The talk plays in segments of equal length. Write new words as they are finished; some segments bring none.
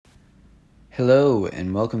Hello,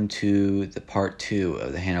 and welcome to the part 2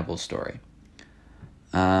 of the Hannibal story.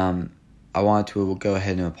 I want to go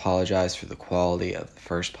ahead and apologize for the quality of the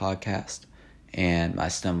first podcast and my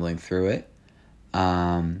stumbling through it.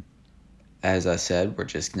 As I said, we're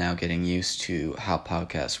just now getting used to how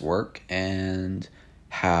podcasts work and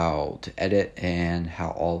how to edit and how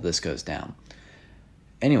all this goes down.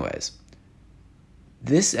 Anyways,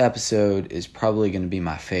 this episode is probably going to be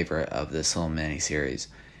my favorite of this little mini-series.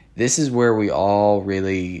 This is where we all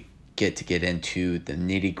really get into the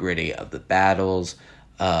nitty-gritty of the battles,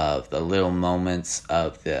 of the little moments,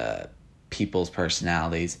 of the people's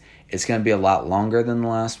personalities. It's going to be a lot longer than the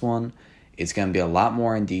last one. It's going to be a lot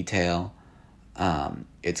more in detail.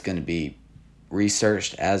 It's going to be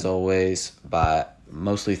researched, as always,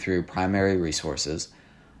 mostly through primary resources.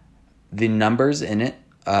 The numbers in it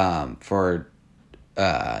for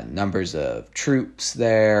numbers of troops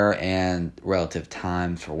there and relative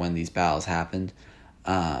time for when these battles happened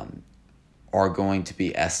are going to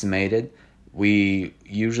be estimated. We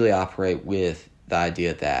usually operate with the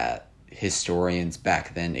idea that historians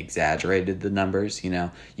back then exaggerated the numbers.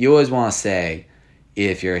 You always want to say,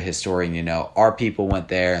 if you're a historian, our people went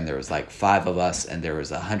there and there was like 5 of us and there was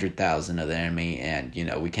 100,000 of the enemy and,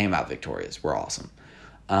 we came out victorious. We're awesome.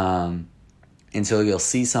 And so you'll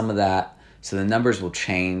see some of that. So the numbers will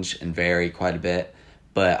change and vary quite a bit,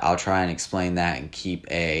 but I'll try and explain that and keep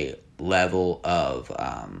a level of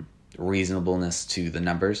reasonableness to the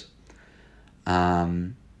numbers.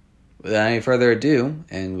 Without any further ado,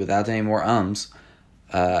 and without any more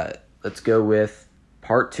let's go with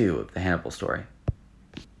part 2 of the Hannibal story.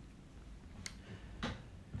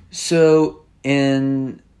 So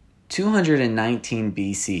in 219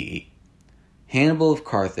 BC, Hannibal of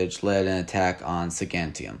Carthage led an attack on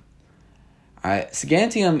Saguntium. Alright,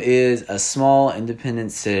 Saguntium is a small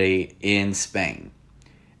independent city in Spain.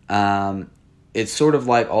 It's sort of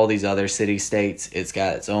like all these other city-states. It's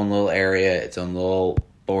got its own little area, its own little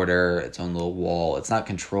border, its own little wall. It's not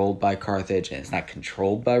controlled by Carthage, and it's not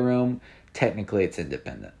controlled by Rome. Technically, it's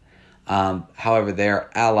independent. However,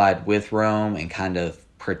 they're allied with Rome and kind of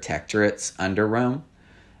protectorates under Rome,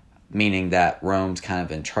 meaning that Rome's kind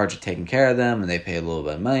of in charge of taking care of them, and they pay a little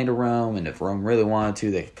bit of money to Rome, and if Rome really wanted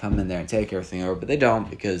to, they could come in there and take everything over, but they don't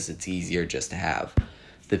because it's easier just to have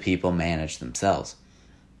the people manage themselves.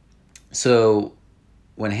 So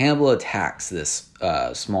when Hannibal attacks this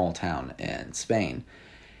small town in Spain,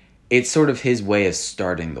 it's sort of his way of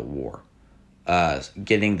starting the war,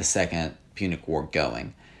 getting the Second Punic War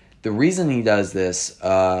going. The reason he does this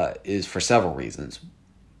is for several reasons.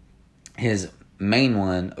 His main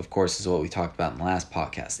one, of course, is what we talked about in the last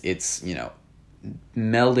podcast. It's,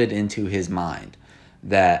 melded into his mind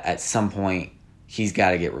that at some point he's got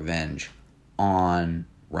to get revenge on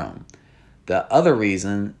Rome. The other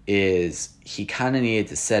reason is he kind of needed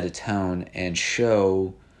to set a tone and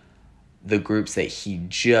show the groups that he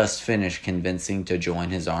just finished convincing to join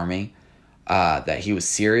his army that he was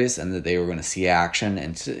serious and that they were going to see action.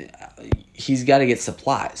 And he's got to get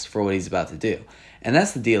supplies for what he's about to do. And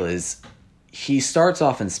that's the deal is, he starts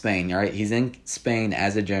off in Spain, right? He's in Spain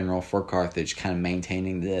as a general for Carthage, kind of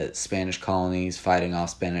maintaining the Spanish colonies, fighting off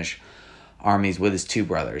Spanish armies with his 2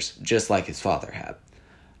 brothers, just like his father had.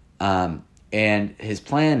 And his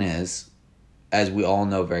plan is, as we all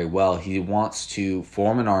know very well, he wants to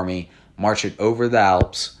form an army, march it over the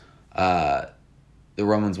Alps. The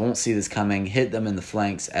Romans won't see this coming, hit them in the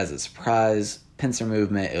flanks as a surprise, pincer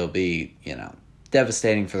movement. It'll be,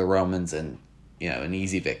 devastating for the Romans and, an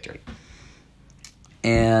easy victory.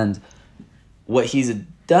 And what he's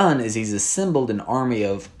done is he's assembled an army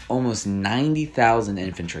of almost 90,000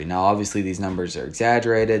 infantry. Now, obviously, these numbers are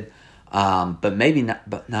exaggerated, but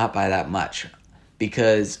not by that much.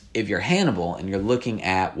 Because if you're Hannibal and you're looking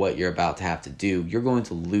at what you're about to have to do, you're going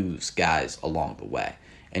to lose guys along the way.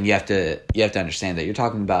 And you have to understand that you're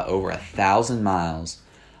talking about over 1,000 miles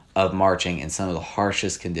of marching in some of the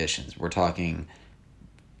harshest conditions. We're talking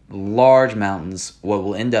large mountains, what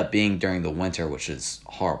will end up being during the winter, which is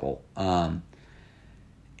horrible. And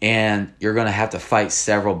you're going to have to fight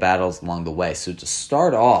several battles along the way. So to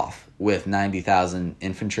start off with 90,000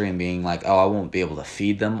 infantry and being like, I won't be able to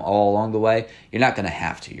feed them all along the way, you're not going to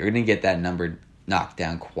have to. You're going to get that number knocked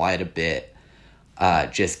down quite a bit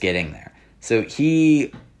just getting there. So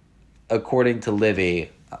he, according to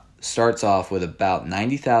Livy, starts off with about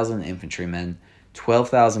 90,000 infantrymen,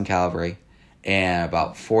 12,000 cavalry, and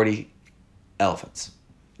about 40 elephants.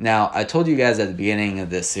 Now, I told you guys at the beginning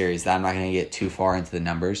of this series that I'm not going to get too far into the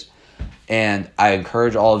numbers, and I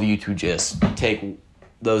encourage all of you to just take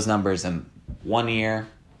those numbers in one ear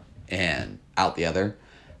and out the other.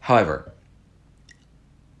 However,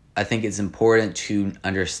 I think it's important to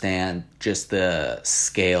understand just the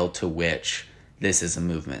scale to which this is a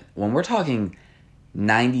movement. When we're talking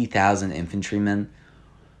 90,000 infantrymen,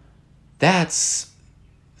 that's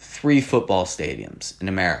 3 football stadiums in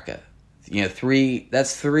America.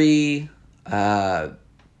 That's 3,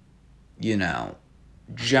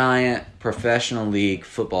 giant professional league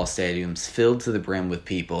football stadiums filled to the brim with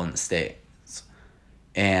people in the States.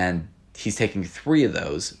 And he's taking 3 of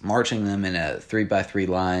those, marching them in a 3x3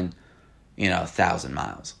 line, 1,000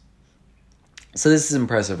 miles. So this is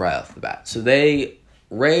impressive right off the bat. So they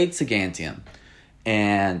raid Saguntium,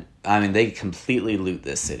 and they completely loot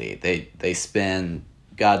this city. They spend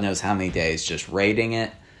God knows how many days just raiding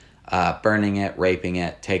it, burning it, raping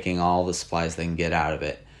it, taking all the supplies they can get out of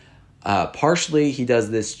it. Partially, he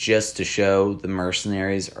does this just to show the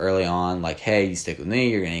mercenaries early on, like, hey, you stick with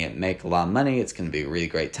me, you're going to make a lot of money, it's going to be a really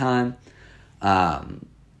great time.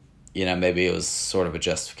 Maybe it was sort of a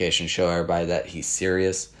justification to show everybody that he's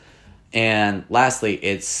serious. And lastly,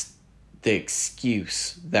 it's the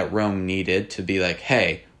excuse that Rome needed to be like,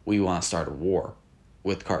 hey, we want to start a war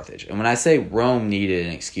with Carthage. And when I say Rome needed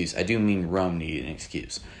an excuse, I do mean Rome needed an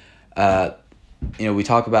excuse. We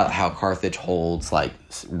talk about how Carthage holds like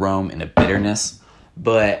Rome in a bitterness,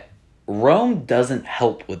 but Rome doesn't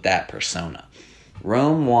help with that persona.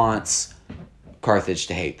 Rome wants Carthage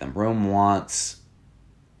to hate them. Rome wants,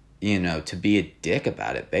 to be a dick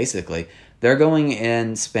about it, basically. They're going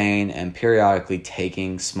in Spain and periodically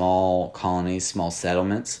taking small colonies, small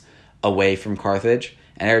settlements away from Carthage.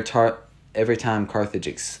 And every time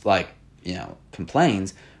Carthage,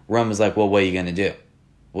 complains, Rome is like, well, what are you going to do?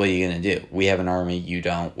 What are you going to do? We have an army, you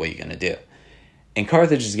don't. What are you going to do? And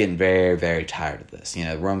Carthage is getting very, very tired of this.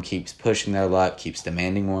 Rome keeps pushing their luck, keeps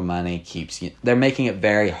demanding more money, they're making it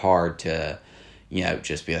very hard to,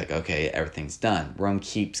 just be like, okay, everything's done. Rome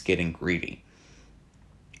keeps getting greedy.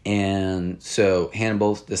 And so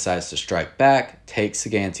Hannibal decides to strike back, take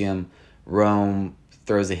Saguntium. Rome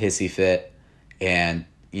throws a hissy fit and,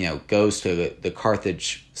 goes to the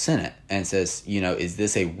Carthage Senate and says, is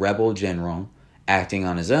this a rebel general acting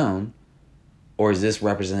on his own, or is this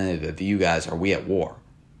representative of you guys? Are we at war?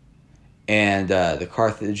 And the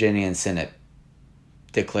Carthaginian Senate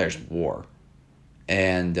declares war.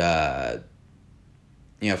 And,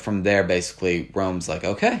 from there, basically, Rome's like,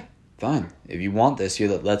 okay, fine. If you want this,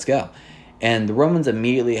 let's go. And the Romans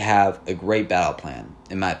immediately have a great battle plan,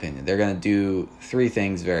 in my opinion. They're going to do 3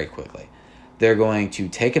 things very quickly. They're going to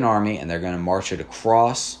take an army, and they're going to march it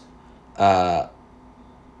across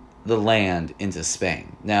the land into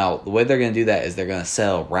Spain. Now, the way they're going to do that is they're going to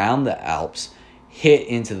sail around the Alps, hit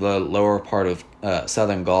into the lower part of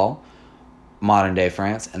southern Gaul, modern-day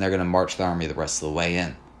France, and they're going to march the army the rest of the way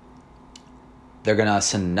in. They're going to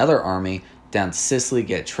send another army down to Sicily,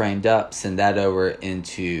 get trained up, send that over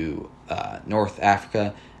into North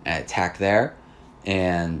Africa, and attack there.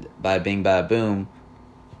 And bada bing, bada boom,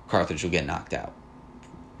 Carthage will get knocked out.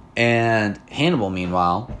 And Hannibal,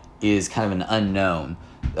 meanwhile, is kind of an unknown.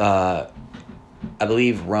 I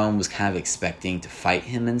believe Rome was kind of expecting to fight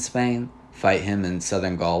him in Spain, fight him in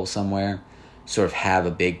southern Gaul somewhere, sort of have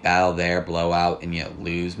a big battle there, blow out, and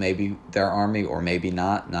lose maybe their army, or maybe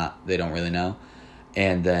not. They don't really know.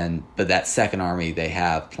 And then, but that second army they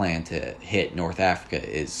have planned to hit North Africa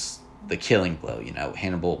is the killing blow.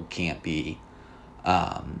 Hannibal can't be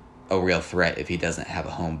a real threat if he doesn't have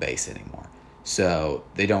a home base anymore. So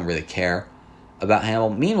they don't really care about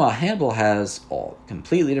Hannibal. Meanwhile, Hannibal has a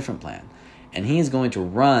completely different plan. And he is going to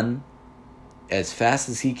run as fast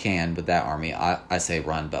as he can with that army. I say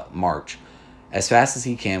run, but march. As fast as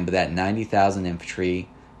he can with that 90,000 infantry,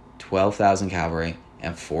 12,000 cavalry,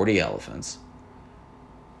 and 40 elephants.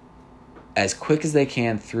 As quick as they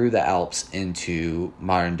can through the Alps into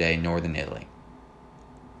modern-day northern Italy.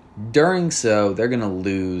 During so, they're going to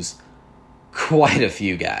lose quite a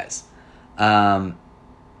few guys. After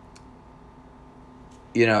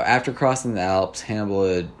crossing the Alps, Hannibal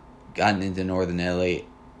had gotten into northern Italy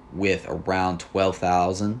with around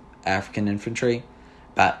 12,000 African infantry,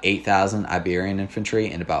 about 8,000 Iberian infantry,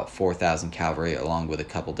 and about 4,000 cavalry, along with a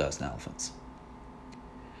couple dozen elephants.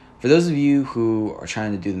 For those of you who are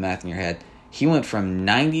trying to do the math in your head, he went from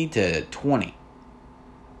 90 to 20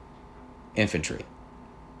 infantry.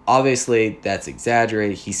 Obviously, that's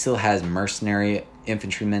exaggerated. He still has mercenary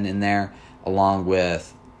infantrymen in there, along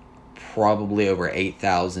with probably over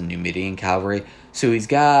 8,000 Numidian cavalry. So he's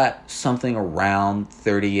got something around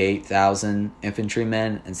 38,000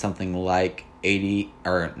 infantrymen and something like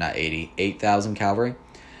 8,000 cavalry,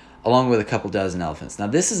 along with a couple dozen elephants. Now,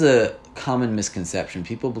 this is a common misconception.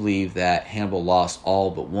 People believe that Hannibal lost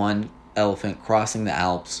all but one elephant crossing the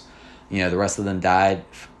Alps. The rest of them died,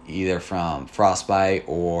 either from frostbite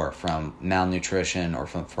or from malnutrition or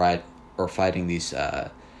from fighting these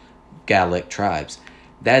Gallic tribes.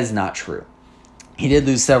 That is not true. He did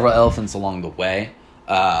lose several elephants along the way.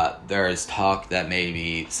 There is talk that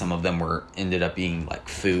maybe some of them ended up being like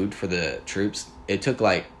food for the troops. It took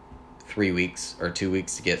like 3 weeks or 2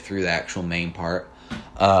 weeks to get through the actual main part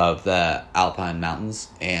of the Alpine mountains,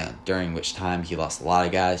 and during which time he lost a lot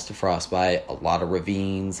of guys to frostbite, a lot of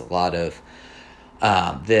ravines, a lot of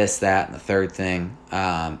this, that, and the third thing,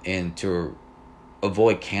 and to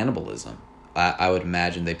avoid cannibalism. I would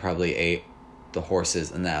imagine they probably ate the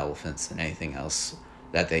horses and the elephants and anything else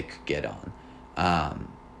that they could get on.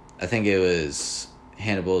 I think it was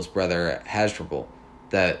Hannibal's brother Hasdrubal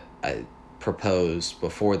that proposed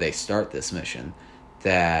before they start this mission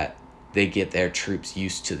that they get their troops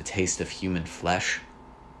used to the taste of human flesh,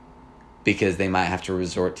 because they might have to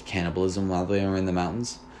resort to cannibalism while they are in the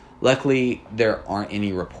mountains. Luckily, there aren't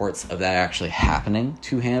any reports of that actually happening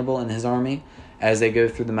to Hannibal and his army as they go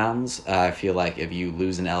through the mountains. I feel like if you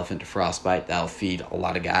lose an elephant to frostbite, that'll feed a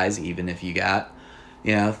lot of guys, even if you got,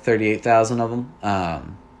 38,000 of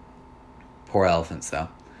them. Poor elephants, though.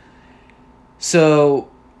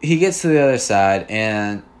 So he gets to the other side,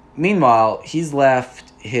 and meanwhile, he's left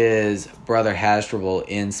his brother Hasdrubal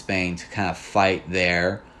in Spain to kind of fight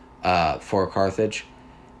there for Carthage.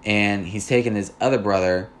 And he's taken his other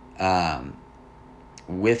brother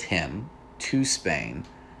with him to Spain.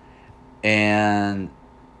 And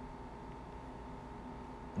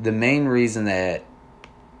the main reason that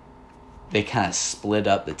they kind of split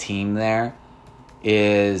up the team there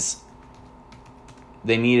is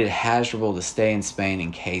they needed Hasdrubal to stay in Spain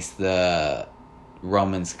in case the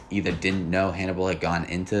Romans either didn't know Hannibal had gone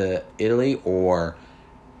into Italy, or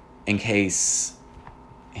in case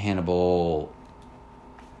Hannibal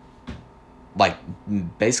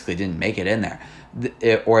basically didn't make it in there,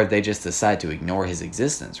 or if they just decide to ignore his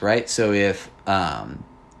existence, right? So if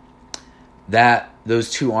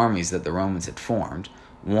those two armies that the Romans had formed,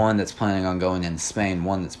 one that's planning on going into Spain,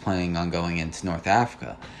 one that's planning on going into North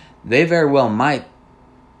Africa, they very well might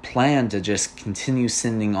plan to just continue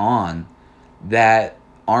sending on that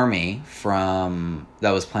army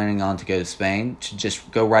that was planning on to go to Spain to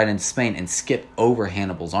just go right into Spain and skip over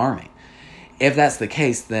Hannibal's army. If that's the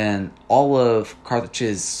case, then all of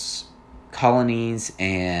Carthage's colonies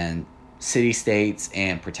and city-states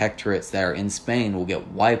and protectorates that are in Spain will get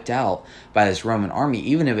wiped out by this Roman army,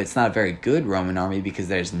 even if it's not a very good Roman army, because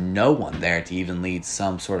there's no one there to even lead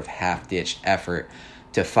some sort of half-ditched effort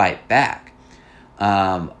to fight back.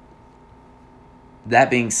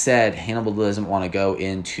 That being said, Hannibal doesn't want to go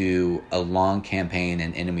into a long campaign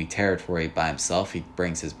in enemy territory by himself. He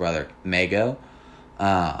brings his brother Mago,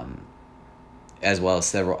 as well as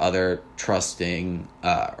several other trustworthy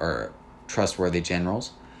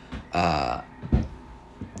generals. And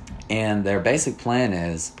their basic plan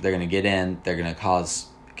is they're going to get in, they're going to cause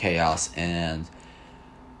chaos, and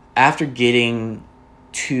after getting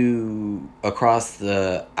across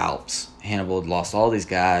the Alps, Hannibal had lost all these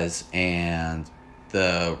guys, and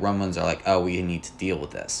the Romans are like, oh, we need to deal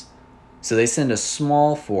with this. So they send a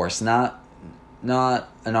small force, not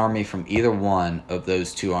an army from either one of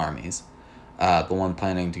those two armies, the one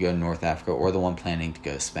planning to go to North Africa or the one planning to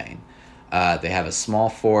go to Spain. They have a small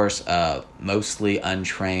force of mostly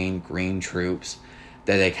untrained green troops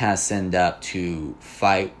that they kind of send up to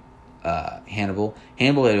fight Hannibal.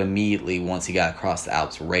 Hannibal had immediately, once he got across the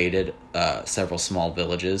Alps, raided several small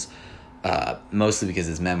villages, mostly because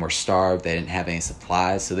his men were starved. They didn't have any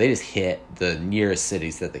supplies, so they just hit the nearest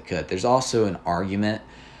cities that they could. There's also an argument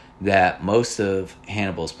that most of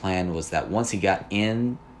Hannibal's plan was that once he got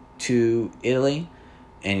into Italy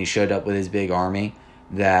and he showed up with his big army,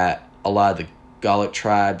 that a lot of the Gallic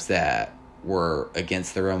tribes that were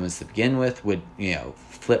against the Romans to begin with would,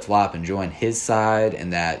 flip-flop and join his side,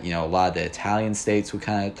 and that, a lot of the Italian states would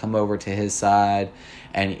kind of come over to his side.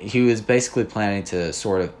 And he was basically planning to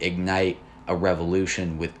sort of ignite a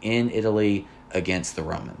revolution within Italy against the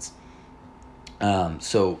Romans.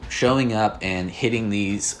 So showing up and hitting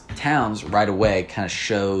these towns right away kind of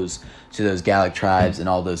shows to those Gallic tribes and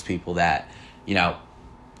all those people that,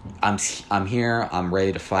 I'm here, I'm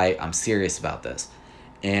ready to fight, I'm serious about this.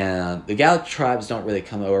 And the Gallic tribes don't really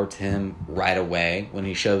come over to him right away when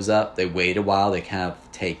he shows up. They wait a while. They kind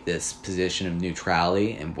of take this position of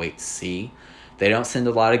neutrality and wait to see. They don't send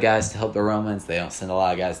a lot of guys to help the Romans. They don't send a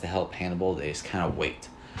lot of guys to help Hannibal. They just kind of wait.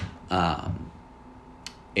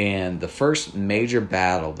 And the first major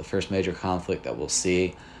battle, the first major conflict that we'll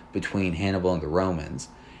see between Hannibal and the Romans,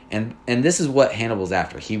 and this is what Hannibal's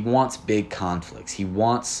after. He wants big conflicts. He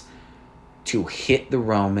wants to hit the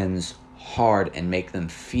Romans hard and make them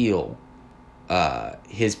feel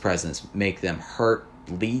his presence, make them hurt,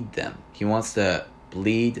 bleed them. He wants to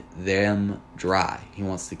bleed them dry. He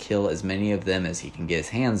wants to kill as many of them as he can get his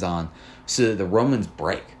hands on so that the Romans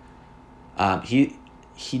break.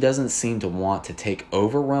 He doesn't seem to want to take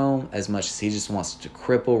over Rome as much as he just wants to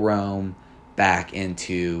cripple Rome back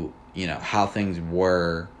into, how things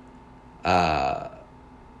were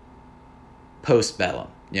post-bellum,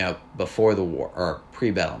 before the war, or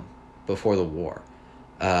pre-bellum, before the war,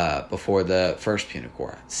 before the First Punic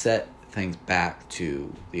War. Set things back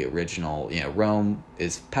to the original. Rome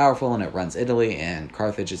is powerful and it runs Italy, and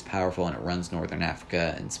Carthage is powerful and it runs northern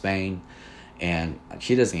Africa and Spain, and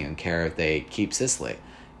he doesn't even care if they keep Sicily.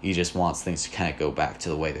 He just wants things to kind of go back to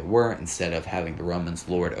the way they were instead of having the Romans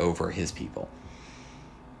lord over his people.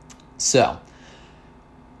 So,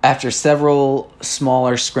 after several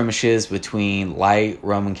smaller skirmishes between light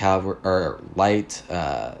Roman cavalry, or light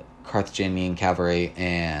Carthaginian cavalry,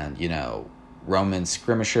 and Roman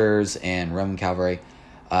skirmishers and Roman cavalry,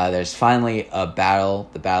 there's finally a battle,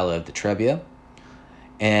 the Battle of the Trebia.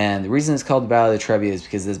 And the reason it's called the Battle of the Trebia is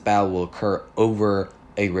because this battle will occur over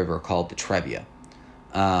a river called the Trebia.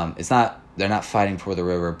 They're not fighting for the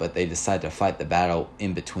river, but they decide to fight the battle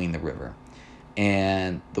in between the river.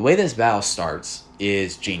 And the way this battle starts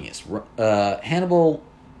is genius. Hannibal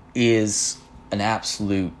is an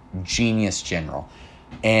absolute genius general,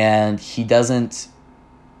 and he doesn't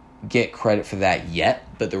get credit for that yet,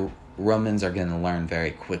 but the Romans are going to learn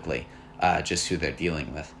very quickly just who they're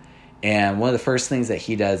dealing with. And one of the first things that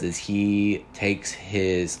he does is he takes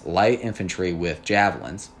his light infantry with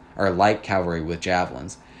javelins, or light cavalry with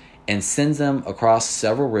javelins, and sends them across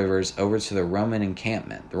several rivers over to the Roman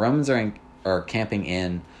encampment. The Romans are camping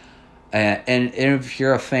in, and if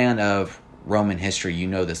you're a fan of Roman history, you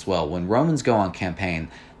know this well. When Romans go on campaign,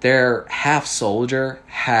 they're half soldier,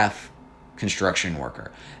 half construction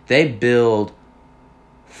worker. They build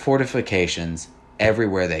fortifications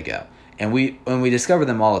everywhere they go. And we discover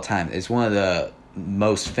them all the time. It's one of the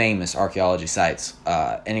most famous archaeology sites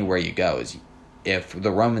anywhere you go. Is if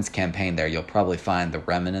the Romans campaigned there, you'll probably find the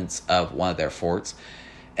remnants of one of their forts.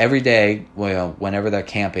 Every day, whenever they're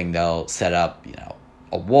camping, they'll set up,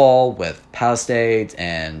 a wall with palisades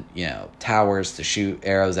and, towers to shoot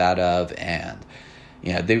arrows out of. And,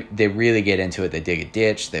 they really get into it. They dig a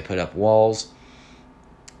ditch. They put up walls.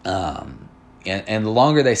 And the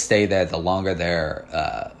longer they stay there, the longer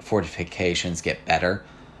their fortifications get better.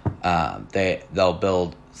 They'll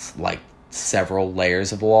build like several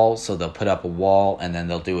layers of walls. So they'll put up a wall, and then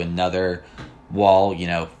they'll do another wall,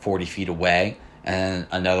 40 feet away, and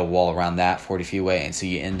another wall around that 40 feet away. And so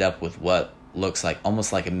you end up with what looks like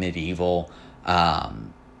almost like a medieval,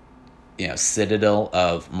 citadel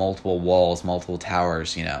of multiple walls, multiple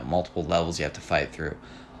towers, multiple levels you have to fight through.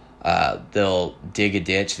 They'll dig a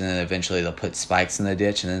ditch, and then eventually they'll put spikes in the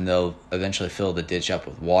ditch, and then they'll eventually fill the ditch up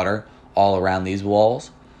with water all around these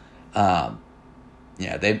walls.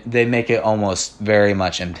 They make it almost very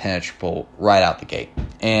much impenetrable right out the gate.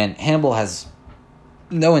 And Hannibal has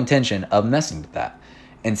no intention of messing with that.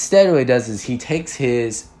 Instead, what he does is he takes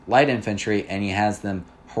his light infantry and he has them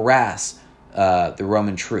harass the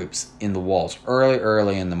Roman troops in the walls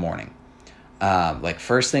early in the morning. Like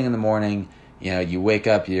first thing in the morning, you wake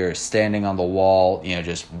up, you're standing on the wall,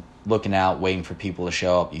 just looking out, waiting for people to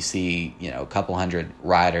show up. You see, a couple hundred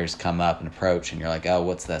riders come up and approach, and you're like, oh,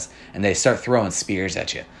 what's this? And they start throwing spears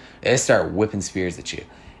at you. They start whipping spears at you.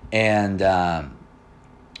 And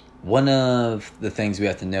one of the things we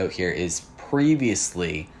have to note here is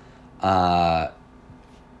previously a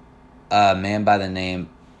man by the name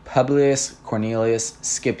Publius Cornelius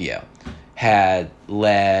Scipio had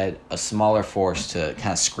led a smaller force to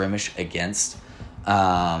kind of skirmish against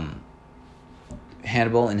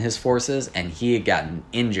Hannibal and his forces, and he had gotten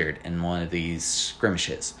injured in one of these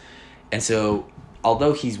skirmishes. And so,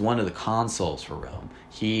 although he's one of the consuls for Rome,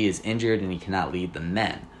 he is injured and he cannot lead the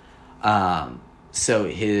men. So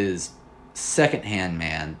his second-hand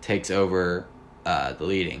man takes over the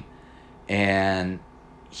leading, and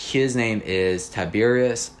his name is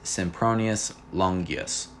Tiberius Sempronius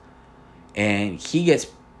Longius. And he gets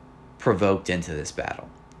provoked into this battle.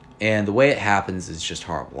 And the way it happens is just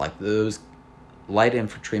horrible. Like, those light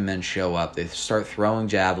infantrymen show up. They start throwing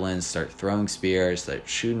javelins, start throwing spears, start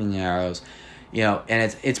shooting arrows.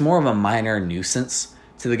 And it's more of a minor nuisance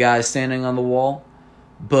to the guys standing on the wall.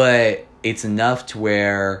 But it's enough to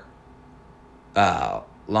where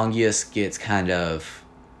Longius gets kind of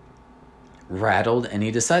rattled, and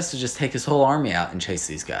he decides to just take his whole army out and chase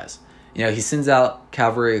these guys. He sends out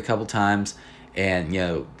cavalry a couple times,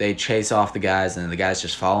 And, they chase off the guys, and the guys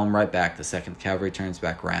just follow him right back. The 2nd Cavalry turns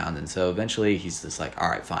back around. And so eventually he's just like, all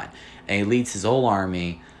right, fine. And he leads his whole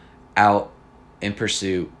army out in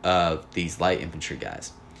pursuit of these light infantry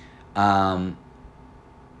guys.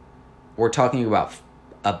 We're talking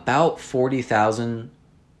about 40,000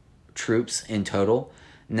 troops in total.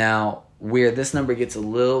 Now, where this number gets a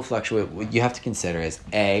little fluctuate, what you have to consider is,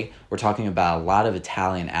 A, we're talking about a lot of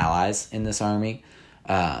Italian allies in this army.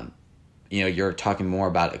 You're talking more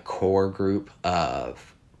about a core group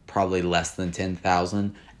of probably less than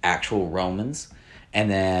 10,000 actual Romans. And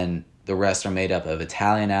then the rest are made up of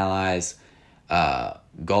Italian allies,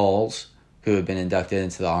 Gauls who have been inducted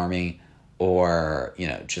into the army, or,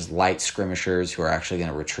 just light skirmishers who are actually going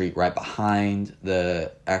to retreat right behind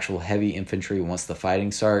the actual heavy infantry once the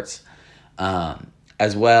fighting starts,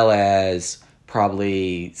 as well as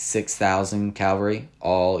probably 6,000 cavalry,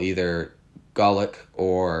 all either Gallic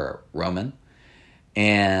or Roman.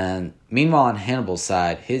 And meanwhile, on Hannibal's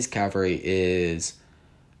side, his cavalry is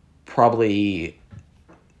probably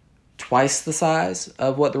twice the size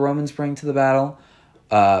of what the Romans bring to the battle,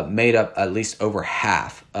 made up at least over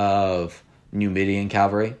half of Numidian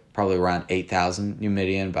cavalry, probably around 8,000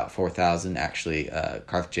 Numidian, about 4,000 actually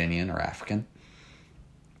Carthaginian or African.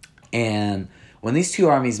 And when these two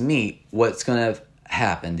armies meet, what's going to have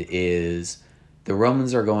happened is the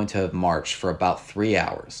Romans are going to have marched for about 3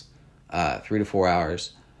 hours, 3 to 4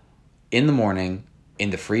 hours, in the morning, in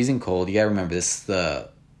the freezing cold. You got to remember, this is the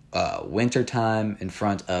winter time in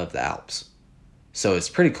front of the Alps. So it's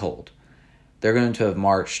pretty cold. They're going to have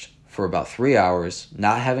marched for about 3 hours,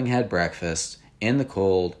 not having had breakfast, in the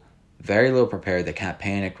cold, very little prepared. They kind of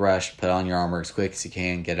panic rush, put on your armor as quick as you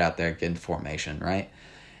can, get out there, get into formation, right?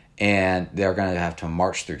 And they're going to have to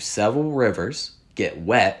march through several rivers, get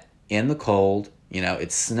wet in the cold.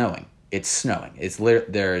 It's snowing.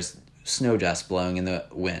 There's snow dust blowing in the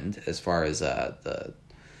wind, as far as the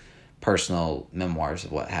personal memoirs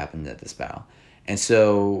of what happened at this battle. And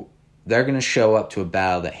so they're going to show up to a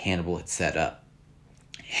battle that Hannibal had set up.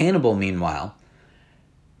 Hannibal, meanwhile,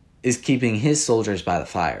 is keeping his soldiers by the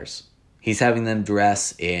fires. He's having them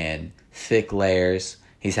dress in thick layers.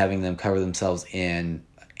 He's having them cover themselves in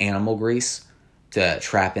animal grease to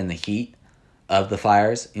trap in the heat of the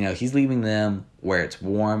fires. He's leaving them where it's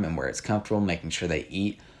warm and where it's comfortable, making sure they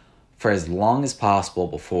eat for as long as possible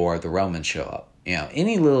before the Romans show up.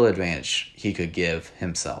 Any little advantage he could give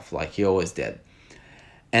himself, like he always did.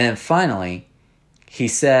 And then finally, he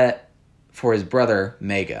set for his brother,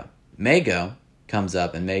 Mago. Mago comes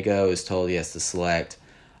up, and Mago is told he has to select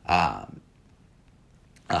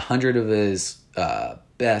 100 of his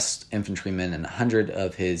best infantrymen and 100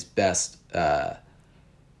 of his best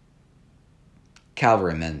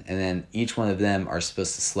cavalrymen, and then each one of them are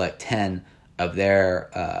supposed to select 10 of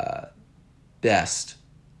their best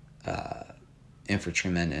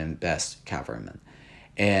infantrymen and best cavalrymen.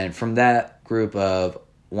 And from that group of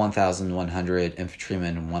 1,100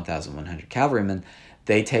 infantrymen and 1,100 cavalrymen,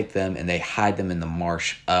 they take them and they hide them in the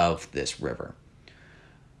marsh of this river.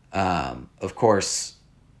 Of course,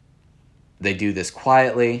 they do this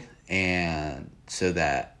quietly, and so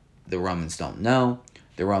that the Romans don't know.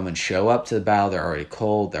 The Romans show up to the battle. They're already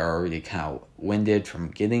cold. They're already kind of winded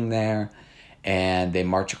from getting there, and they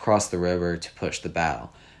march across the river to push the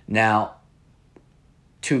battle. Now,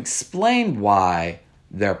 to explain why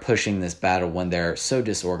they're pushing this battle when they're so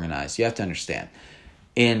disorganized, you have to understand.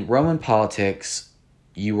 In Roman politics,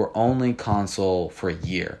 you were only consul for a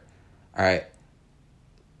year. All right.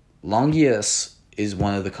 Longius is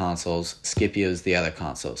one of the consuls. Scipio is the other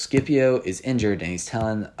consul. Scipio is injured, and he's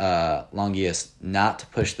telling Longius not to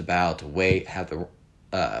push the battle, to wait, have the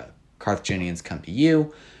Carthaginians come to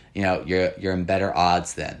you. You're in better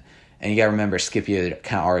odds then. And you got to remember, Scipio had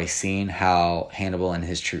kind of already seen how Hannibal and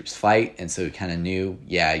his troops fight, and so he kind of knew,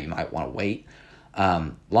 you might want to wait.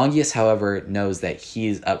 Longius, however, knows that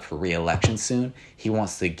he's up for re-election soon. He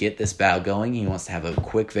wants to get this battle going. He wants to have a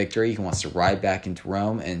quick victory. He wants to ride back into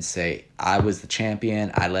Rome and say, I was the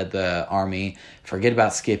champion. I led the army. Forget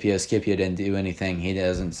about Scipio. Scipio didn't do anything. He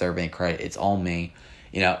doesn't deserve any credit. It's all me.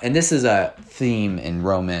 And this is a theme in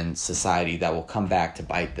Roman society that will come back to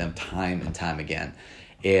bite them time and time again,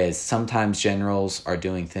 is sometimes generals are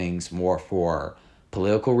doing things more for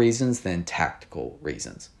political reasons than tactical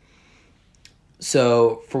reasons.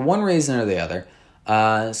 So, for one reason or the other,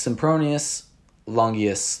 Sempronius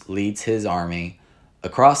Longius leads his army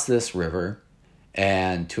across this river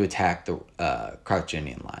and to attack the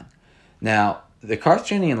Carthaginian line. Now, the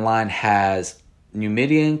Carthaginian line has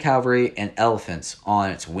Numidian cavalry and elephants on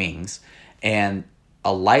its wings, and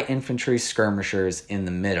a light infantry skirmishers in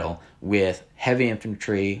the middle with heavy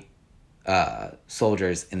infantry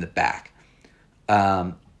soldiers in the back.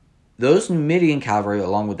 Those Numidian cavalry,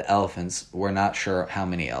 along with the elephants, we're not sure how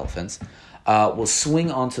many elephants, will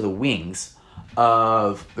swing onto the wings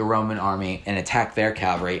of the Roman army and attack their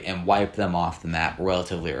cavalry and wipe them off the map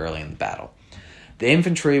relatively early in the battle. The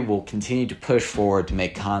infantry will continue to push forward to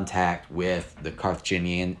make contact with the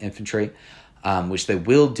Carthaginian infantry, which they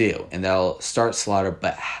will do, and they'll start slaughter,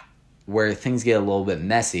 but where things get a little bit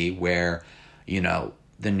messy, where,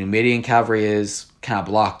 the Numidian cavalry is kind of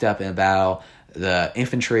blocked up in a battle, the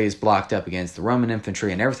infantry is blocked up against the Roman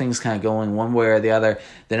infantry, and everything's kind of going one way or the other.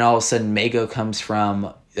 Then all of a sudden, Mago comes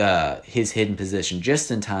from his hidden position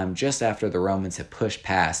just in time, just after the Romans had pushed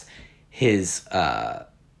past his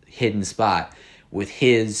hidden spot with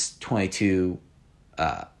his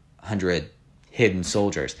 2,200 hidden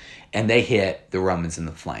soldiers, and they hit the Romans in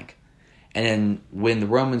the flank. And then when the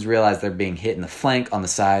Romans realize they're being hit in the flank, on the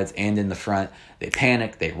sides, and in the front, they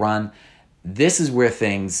panic, they run. This is where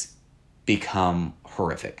things become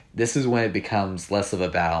horrific. This is when it becomes less of a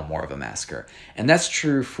battle, more of a massacre. And that's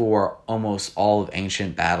true for almost all of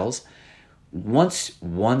ancient battles. Once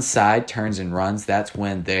one side turns and runs, that's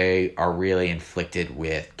when they are really inflicted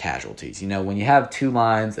with casualties. When you have two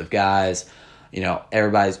lines of guys,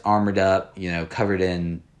 everybody's armored up, covered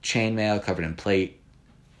in chainmail, covered in plate,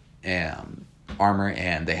 armor,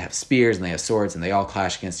 and they have spears and they have swords and they all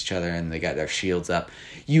clash against each other and they got their shields up.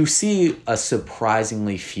 You see a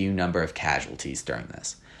surprisingly few number of casualties during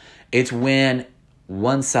this. It's when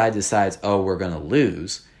one side decides, we're going to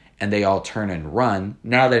lose, and they all turn and run.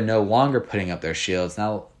 Now they're no longer putting up their shields.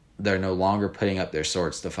 Now they're no longer putting up their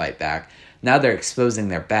swords to fight back. Now they're exposing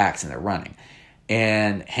their backs and they're running.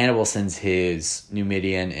 And Hannibal sends his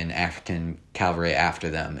Numidian and African cavalry after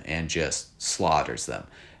them and just slaughters them.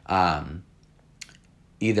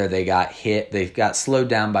 Either they got slowed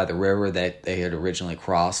down by the river that they had originally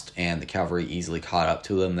crossed, and the cavalry easily caught up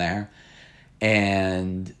to them there.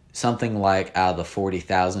 And something like out of the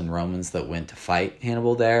 40,000 Romans that went to fight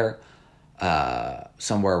Hannibal there,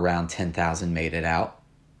 somewhere around 10,000 made it out.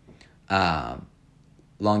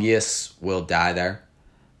 Longius will die there.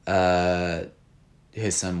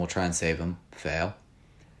 His son will try and save him, fail.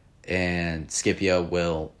 And Scipio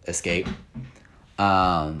will escape.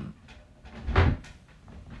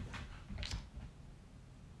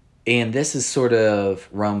 And this is sort of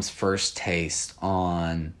Rome's first taste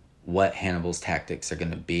on what Hannibal's tactics are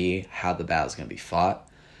going to be, how the battle's going to be fought.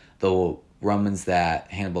 The Romans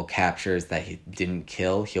that Hannibal captures that he didn't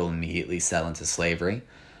kill, he'll immediately sell into slavery.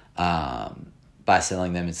 By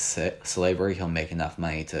selling them into slavery, he'll make enough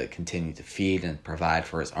money to continue to feed and provide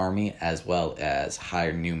for his army, as well as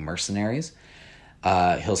hire new mercenaries.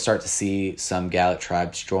 He'll start to see some Gallic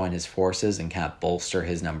tribes join his forces and kind of bolster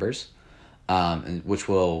his numbers, which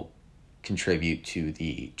will contribute to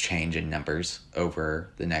the change in numbers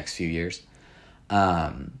over the next few years.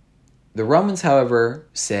 The Romans, however,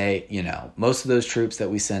 say, most of those troops that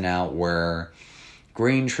we sent out were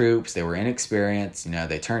green troops. They were inexperienced.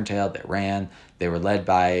 They turned tail, they ran. They were led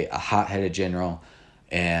by a hot-headed general.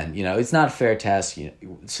 And, it's not a fair test.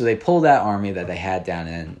 So they pulled that army that they had down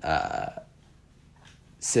in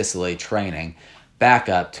Sicily training back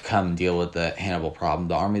up to come deal with the Hannibal problem.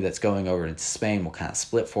 The army that's going over into Spain will kind of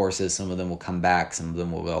split forces. Some of them will come back. Some of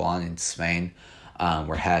them will go on into Spain,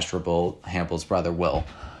 where Hasdrubal, Hannibal's brother, will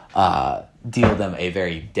deal them a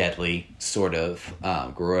very deadly sort of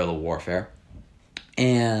guerrilla warfare.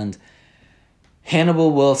 And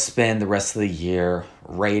Hannibal will spend the rest of the year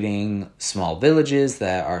raiding small villages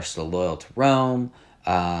that are still loyal to Rome,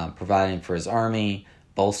 providing for his army,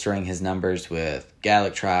 bolstering his numbers with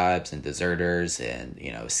Gallic tribes and deserters and,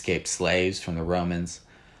 escaped slaves from the Romans.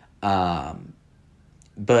 And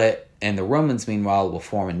the Romans, meanwhile, will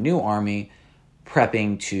form a new army,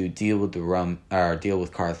 prepping to deal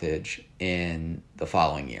with Carthage in the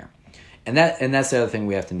following year. And that's the other thing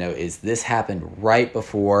we have to note is this happened right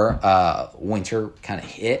before winter kind of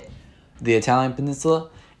hit the Italian peninsula.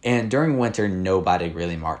 And during winter, nobody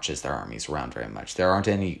really marches their armies around very much. There aren't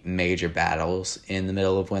any major battles in the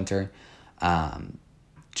middle of winter,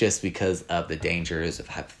 just because of the dangers of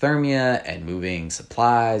hypothermia and moving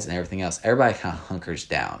supplies and everything else. Everybody kind of hunkers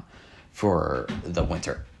down for the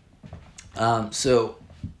winter. So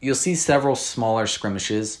you'll see several smaller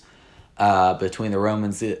skirmishes between the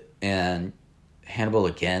Romans and Hannibal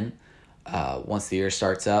again once the year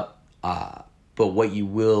starts up. But what you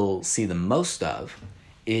will see the most of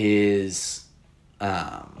is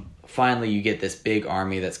finally you get this big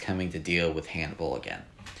army that's coming to deal with Hannibal again.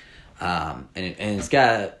 And it's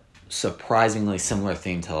got a surprisingly similar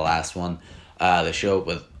theme to the last one. They show up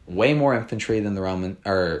with way more infantry than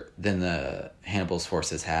the Hannibal's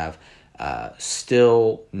forces have.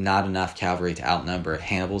 Still not enough cavalry to outnumber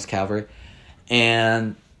Hannibal's cavalry.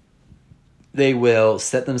 And they will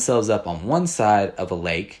set themselves up on one side of a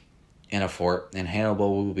lake in a fort, and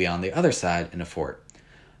Hannibal will be on the other side in a fort.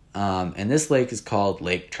 And this lake is called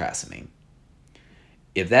Lake Trasimene.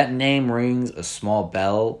 If that name rings a small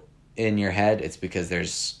bell in your head, it's because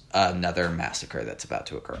there's another massacre that's about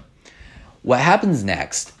to occur. What happens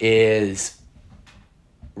next is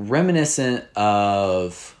reminiscent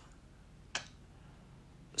of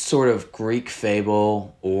sort of Greek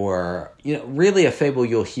fable, or really a fable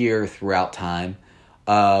you'll hear throughout time,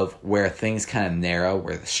 of where things kind of narrow,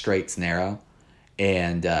 where the straits narrow,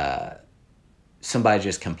 and somebody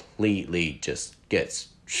just completely just gets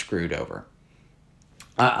screwed over.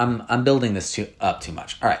 I'm building this up too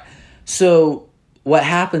much. All right, so what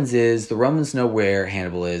happens is the Romans know where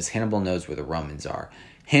Hannibal is. Hannibal knows where the Romans are.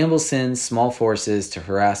 Hannibal sends small forces to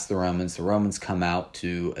harass the Romans. The Romans come out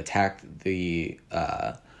to attack the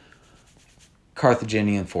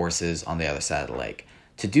Carthaginian forces on the other side of the lake.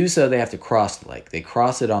 To do so, they have to cross the lake. They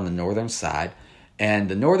cross it on the northern side, and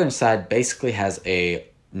the northern side basically has a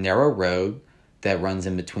narrow road that runs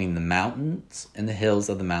in between the mountains and the hills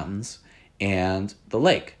of the mountains and the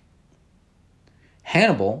lake.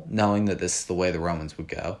 Hannibal, knowing that this is the way the Romans would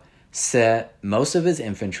go, set most of his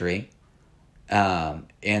infantry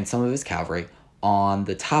and some of his cavalry on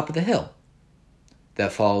the top of the hill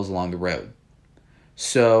that follows along the road.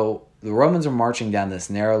 So the Romans are marching down this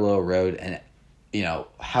narrow little road, and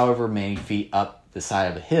however many feet up the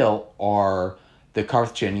side of a hill are the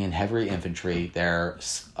Carthaginian heavy infantry, their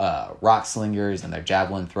rock slingers and their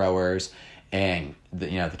javelin throwers, and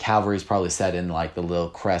the cavalry is probably set in like the little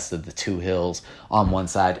crest of the two hills on one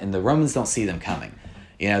side, and the Romans don't see them coming.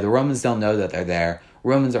 The Romans don't know that they're there.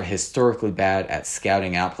 Romans are historically bad at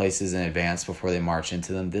scouting out places in advance before they march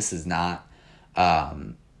into them. This is not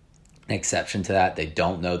an exception to that. They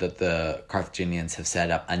don't know that the Carthaginians have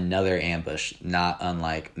set up another ambush, not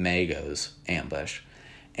unlike Mago's ambush.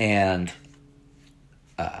 And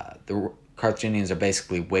the Carthaginians are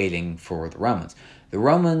basically waiting for the Romans. The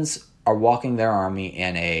Romans are walking their army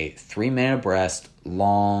in a 3-man abreast,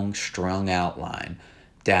 long, strung-out line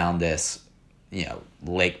down this,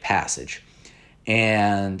 lake passage.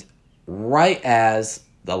 And right as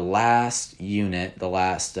the last unit, the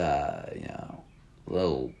last,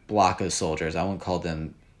 little block of soldiers, I won't call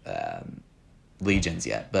them legions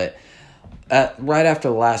yet, but right after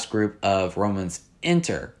the last group of Romans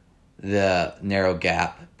enter the narrow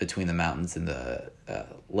gap between the mountains and the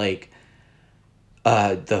lake,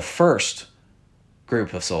 the first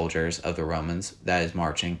group of soldiers of the Romans that is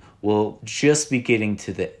marching will just be getting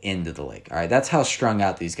to the end of the lake. All right, that's how strung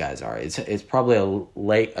out these guys are. It's probably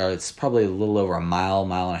it's probably a little over a mile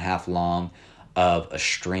and a half long of a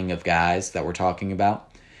string of guys that we're talking about,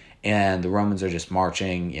 and the Romans are just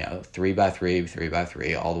marching, 3 by 3, 3 by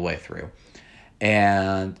 3, all the way through,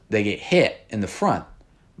 and they get hit in the front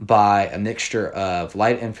by a mixture of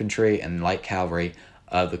light infantry and light cavalry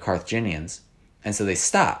of the Carthaginians, and so they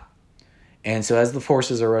stop. And so as the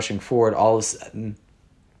forces are rushing forward, all of a sudden,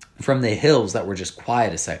 from the hills that were just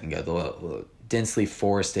quiet a second ago, the densely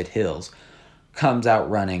forested hills, comes out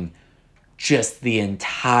running just the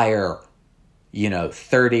entire,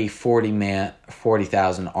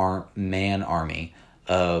 40,000 man army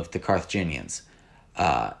of the Carthaginians,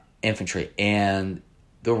 infantry. And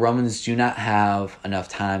the Romans do not have enough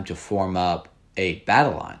time to form up a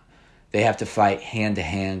battle line. They have to fight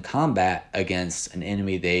hand-to-hand combat against an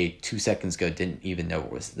enemy they 2 seconds ago didn't even know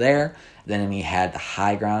was there. The enemy had the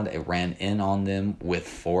high ground. It ran in on them with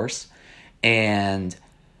force. And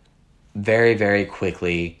very, very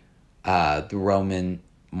quickly, the Roman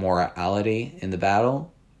morality in the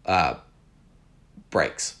battle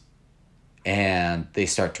breaks. And they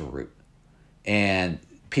start to rout. And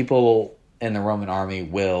people in the Roman army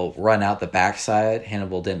will run out the backside.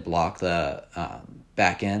 Hannibal didn't block the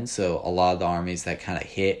back end, so a lot of the armies that kind of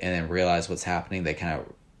hit and then realize what's happening,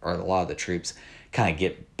 or a lot of the troops kind of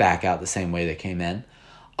get back out the same way they came in.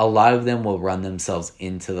 A lot of them will run themselves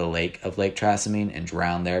into the lake of Lake Trasimene and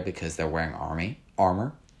drown there because they're wearing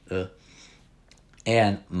armor.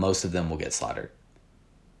 And most of them will get slaughtered.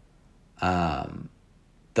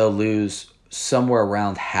 They'll lose somewhere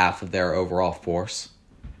around half of their overall force,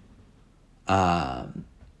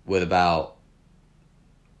 with about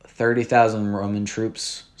 30,000 Roman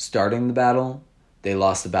troops starting the battle. They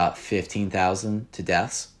lost about 15,000 to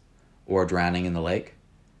deaths or drowning in the lake.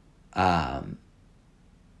 About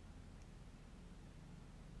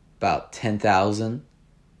 10,000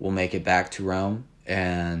 will make it back to Rome,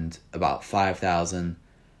 and about 5,000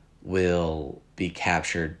 will be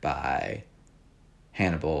captured by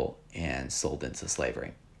Hannibal and sold into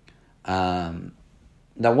slavery.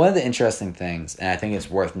 Now, one of the interesting things, and I think it's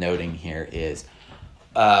worth noting here, is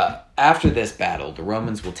after this battle, the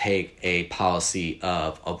Romans will take a policy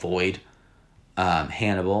of avoid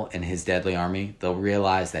Hannibal and his deadly army. They'll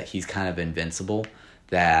realize that he's kind of invincible,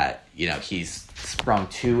 that, he's sprung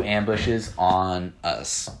 2 ambushes on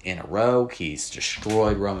us in a row. He's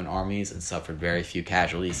destroyed Roman armies and suffered very few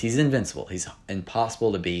casualties. He's invincible. He's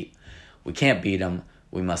impossible to beat. We can't beat him.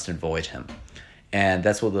 We must avoid him. And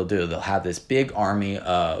that's what they'll do. They'll have this big army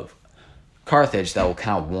of Carthage that will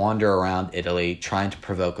kind of wander around Italy, trying to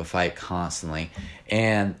provoke a fight constantly.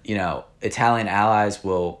 And, Italian allies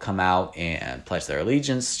will come out and pledge their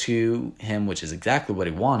allegiance to him, which is exactly what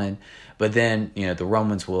he wanted. But then, the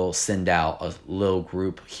Romans will send out a little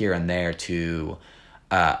group here and there to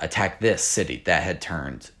attack this city that had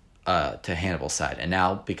turned to Hannibal's side. And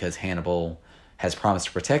now, because Hannibal has promised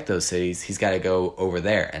to protect those cities, he's got to go over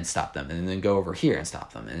there and stop them, and then go over here and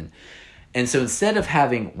stop them. And so instead of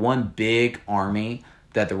having one big army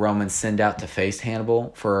that the Romans send out to face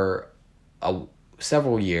Hannibal for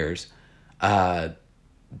several years,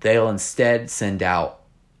 they'll instead send out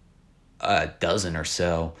a dozen or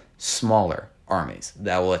so smaller armies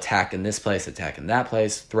that will attack in this place, attack in that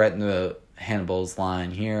place, threaten the Hannibal's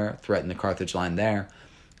line here, threaten the Carthage line there.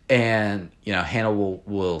 And, Hannibal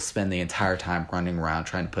will spend the entire time running around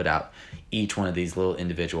trying to put out each one of these little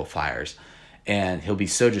individual fires. And he'll be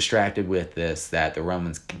so distracted with this that the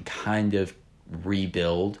Romans can kind of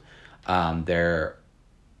rebuild their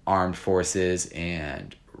armed forces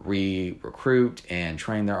and recruit and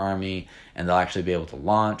train their army. And they'll actually be able to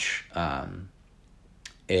launch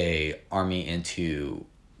a army into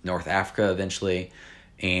North Africa eventually.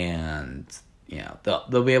 And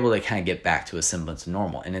they'll be able to kind of get back to a semblance of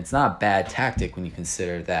normal. And it's not a bad tactic when you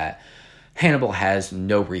consider that Hannibal has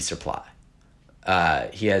no resupply.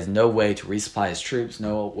 He has no way to resupply his troops,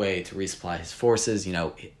 no way to resupply his forces.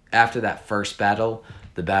 After that first battle,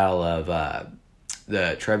 the Battle of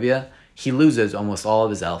the Trebia, he loses almost all of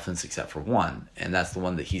his elephants except for one. And that's the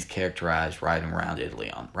one that he's characterized riding around Italy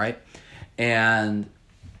on, right? And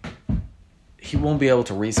he won't be able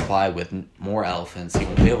to resupply with more elephants. He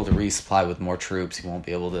won't be able to resupply with more troops. He won't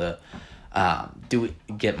be able to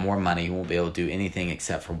get more money. He won't be able to do anything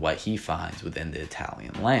except for what he finds within the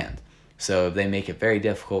Italian land. So they make it very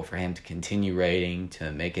difficult for him to continue raiding,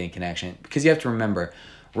 to make any connection. Because you have to remember,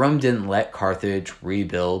 Rome didn't let Carthage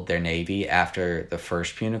rebuild their navy after the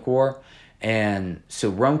First Punic War. And so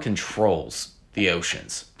Rome controls the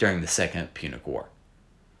oceans during the Second Punic War.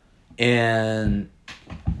 And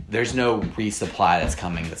there's no resupply that's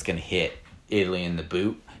coming that's going to hit Italy in the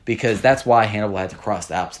boot, because that's why Hannibal had to cross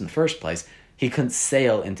the Alps in the first place. He couldn't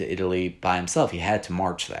sail into Italy by himself. He had to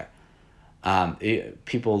march there.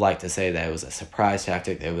 People like to say that it was a surprise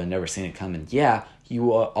tactic. They would have never seen it coming. Yeah, you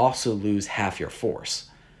will also lose half your force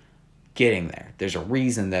getting there. There's a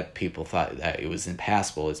reason that people thought that it was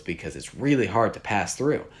impassable. It's because it's really hard to pass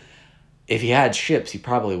through. If he had ships, he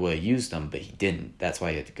probably would have used them, but he didn't. That's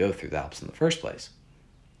why he had to go through the Alps in the first place.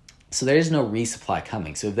 So there is no resupply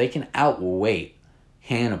coming. So if they can outweight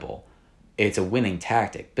Hannibal, it's a winning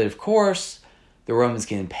tactic. But of course, the Romans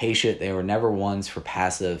get impatient. They were never ones for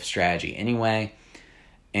passive strategy anyway.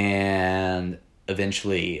 And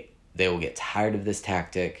eventually they will get tired of this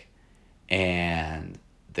tactic, and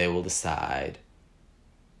they will decide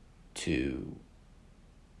to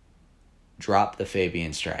drop the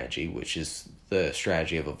Fabian strategy, which is the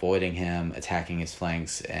strategy of avoiding him, attacking his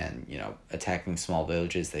flanks, and attacking small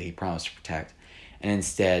villages that he promised to protect, and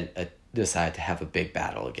instead decide to have a big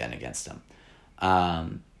battle again against him.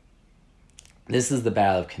 This is the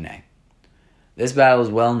Battle of Cannae. This battle is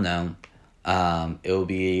well known. It will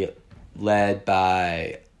be led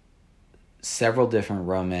by several different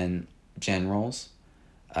Roman generals,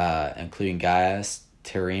 including Gaius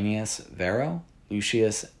Tyrrhenius Vero,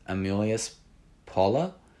 Lucius Aemilius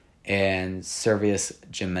Paula, and Servius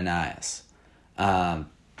Geminius.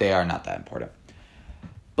 They are not that important.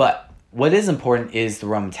 But what is important is the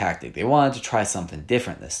Roman tactic. They wanted to try something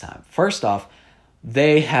different this time. First off,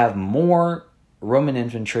 they have more Roman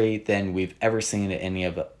infantry than we've ever seen at any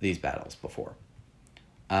of these battles before.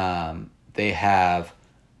 They have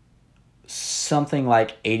something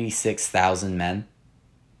like 86,000 men,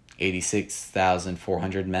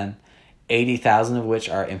 86,400 men, 80,000 of which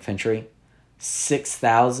are infantry,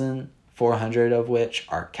 6,400 of which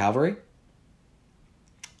are cavalry.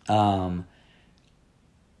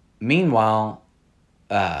 Meanwhile,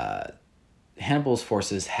 Hannibal's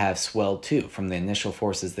forces have swelled too. From the initial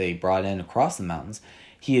forces they brought in across the mountains,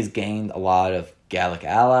 he has gained a lot of Gallic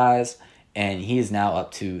allies, and he is now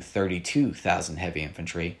up to 32,000 heavy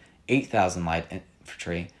infantry 8,000 light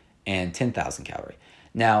infantry, and 10,000 cavalry.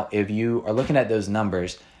 Now, if you are looking at those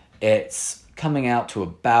numbers, it's coming out to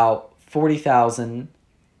about 40,000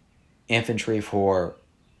 infantry for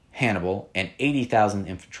Hannibal and 80,000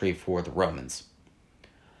 infantry for the Romans.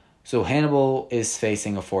 So Hannibal is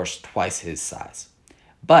facing a force twice his size.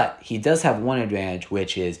 But he does have one advantage,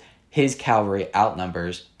 which is his cavalry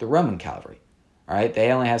outnumbers the Roman cavalry. All right,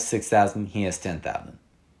 they only have 6,000, he has 10,000.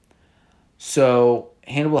 So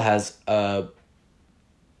Hannibal has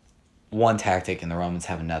one tactic and the Romans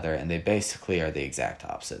have another, and they basically are the exact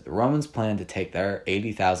opposite. The Romans plan to take their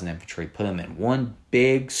 80,000 infantry, put them in one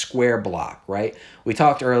big square block, right? We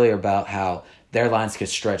talked earlier about how their lines could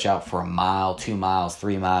stretch out for a mile, 2 miles,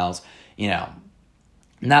 3 miles.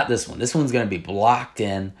 Not this one. This one's going to be blocked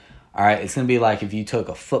in. All right, it's going to be like if you took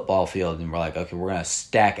a football field and we're like, okay, we're going to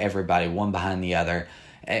stack everybody one behind the other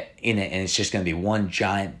in it, and it's just going to be one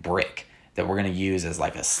giant brick that we're going to use as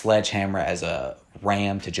like a sledgehammer, as a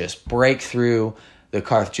ram to just break through the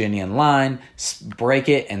Carthaginian line, break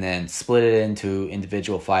it, and then split it into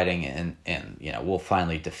individual fighting, and we'll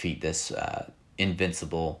finally defeat this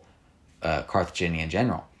invincible Carthaginian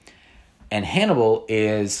general. And Hannibal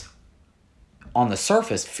is on the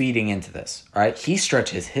surface feeding into this. All right, he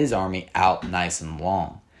stretches his army out nice and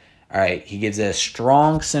long. All right, he gives it a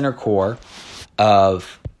strong center core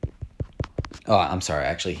of. Oh, I'm sorry.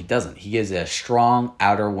 Actually, he doesn't. He gives it a strong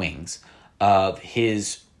outer wings of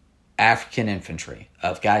his African infantry,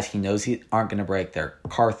 of guys he knows aren't going to break. They're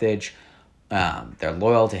Carthage. They're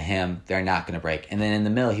loyal to him. They're not going to break. And then in the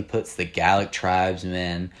middle, he puts the Gallic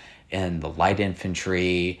tribesmen and the light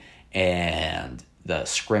infantry and the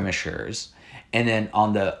skirmishers. And then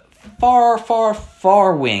on the far, far,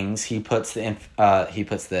 far wings, he puts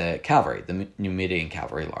the cavalry, the Numidian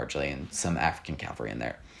cavalry largely, and some African cavalry in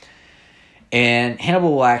there. And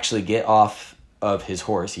Hannibal will actually get off of his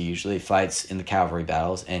horse. He usually fights in the cavalry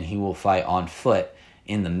battles, and he will fight on foot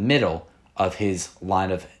in the middle of his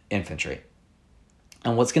line of infantry.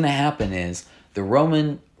 And what's going to happen is the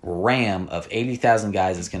Roman ram of 80,000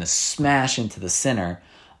 guys is going to smash into the center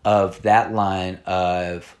of that line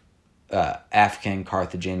of African,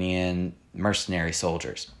 Carthaginian mercenary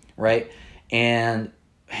soldiers, right? And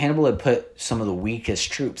Hannibal had put some of the weakest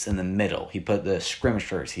troops in the middle. He put the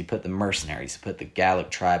skirmishers, he put the mercenaries, he put the Gallic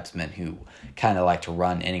tribesmen who kind of like to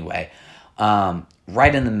run anyway,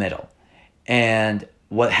 right in the middle. And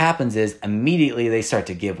what happens is immediately they start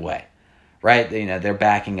to give way, right? They're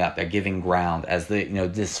backing up, they're giving ground as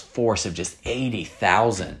this force of just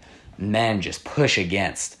 80,000 men just push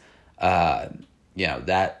against,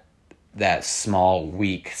 that small,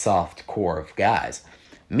 weak, soft core of guys.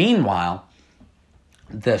 Meanwhile,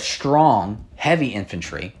 the strong, heavy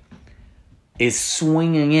infantry is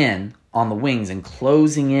swinging in on the wings and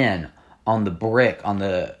closing in on the brick, on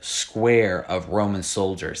the square of Roman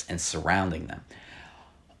soldiers and surrounding them.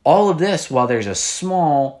 All of this while there's a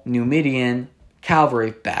small Numidian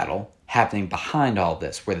cavalry battle happening behind all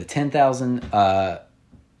this, where the 10,000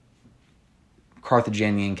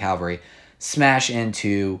 Carthaginian cavalry smash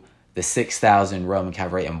into the 6,000 Roman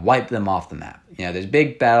cavalry and wipe them off the map. There's a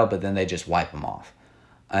big battle, but then they just wipe them off.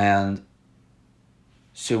 And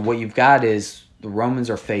so what you've got is the Romans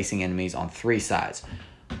are facing enemies on three sides.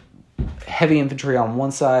 Heavy infantry on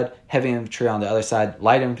one side, heavy infantry on the other side,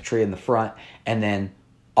 light infantry in the front, and then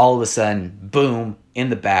all of a sudden, boom, in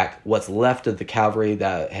the back, what's left of the cavalry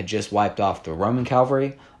that had just wiped off the Roman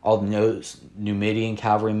cavalry, all those Numidian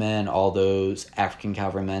cavalrymen, all those African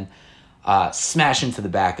cavalrymen, smash into the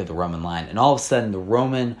back of the Roman line. And all of a sudden, the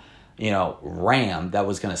Roman ram that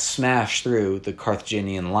was going to smash through the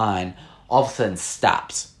Carthaginian line all of a sudden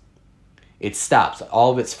stops. It stops.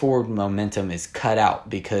 All of its forward momentum is cut out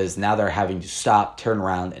because now they're having to stop, turn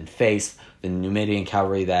around, and face the Numidian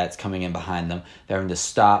cavalry that's coming in behind them. They're having to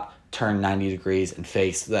stop, turn 90 degrees, and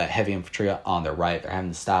face the heavy infantry on their right. They're having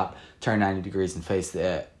to stop, turn 90 degrees, and face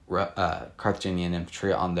the Carthaginian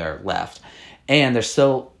infantry on their left. And they're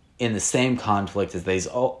still in the same conflict as they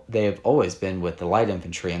have always been with the light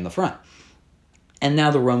infantry in the front. And now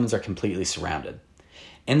the Romans are completely surrounded.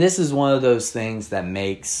 And this is one of those things that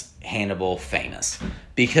makes Hannibal famous.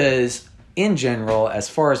 Because in general, as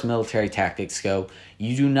far as military tactics go,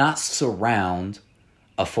 you do not surround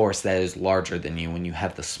a force that is larger than you when you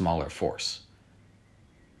have the smaller force.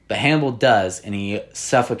 But Hannibal does, and he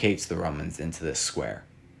suffocates the Romans into this square.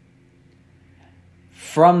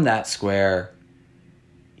 From that square,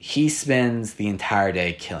 he spends the entire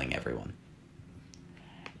day killing everyone.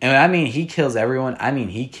 And when I mean he kills everyone, I mean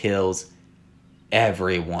he kills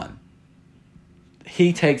everyone.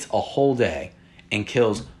 He takes a whole day and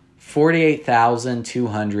kills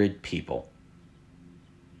 48,200 people.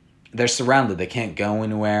 they're surrounded. They can't go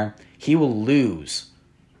anywhere. He will lose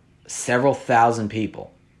several thousand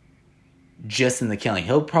people just in the killing.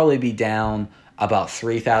 He'll probably be down about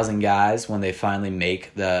 3,000 guys when they finally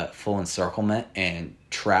make the full encirclement and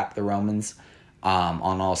trap the Romans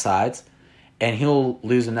on all sides. And he'll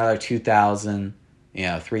lose another 2,000,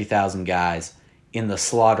 3,000 guys in the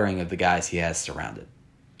slaughtering of the guys he has surrounded.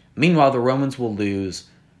 Meanwhile, the Romans will lose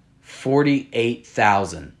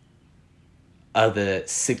 48,000 of the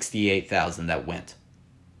 68,000 that went.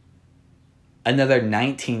 Another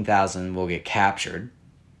 19,000 will get captured.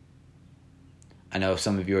 I know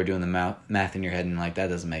some of you are doing the math in your head and like, that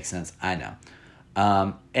doesn't make sense. I know.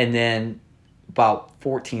 And then about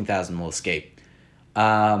 14,000 will escape.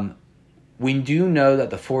 We do know that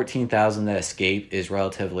the 14,000 that escaped is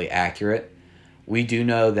relatively accurate. We do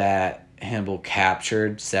know that Hannibal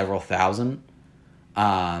captured several thousand.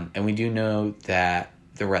 And we do know that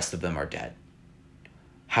the rest of them are dead.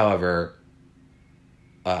 However,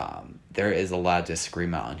 there is a lot of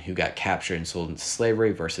disagreement on who got captured and sold into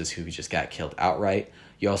slavery versus who just got killed outright.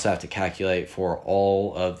 You also have to calculate for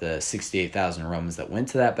all of the 68,000 Romans that went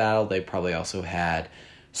to that battle. They probably also had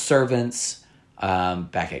servants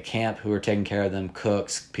back at camp who were taking care of them,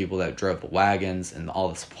 cooks, people that drove the wagons, and all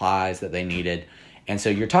the supplies that they needed. And so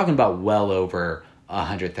you're talking about well over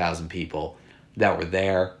 100,000 people that were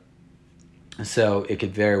there. So it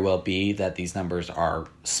could very well be that these numbers are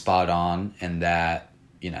spot on and that,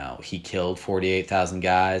 he killed 48,000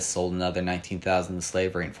 guys, sold another 19,000 to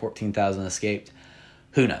slavery, and 14,000 escaped.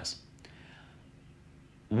 Who knows?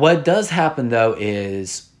 What does happen, though,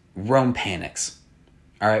 is Rome panics.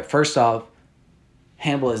 All right, first off,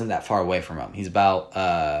 Hannibal isn't that far away from Rome. He's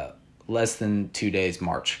about less than 2 days'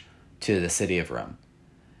 march to the city of Rome.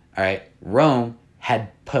 All right, Rome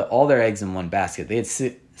had put all their eggs in one basket. They had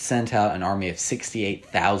sent out an army of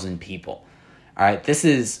 68,000 people. All right, this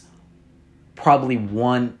is probably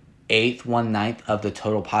 1/8, 1/9 of the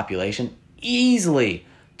total population. Easily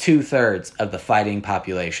 2/3 of the fighting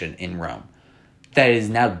population in Rome that is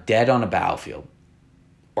now dead on a battlefield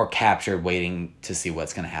or captured waiting to see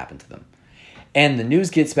what's going to happen to them. And the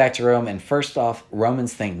news gets back to Rome, and first off,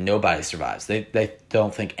 Romans think nobody survives. They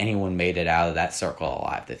don't think anyone made it out of that circle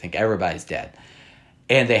alive. They think everybody's dead.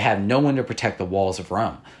 And they have no one to protect the walls of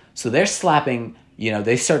Rome. So they're slapping,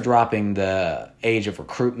 they start dropping the age of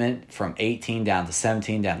recruitment from 18 down to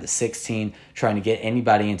 17, down to 16, trying to get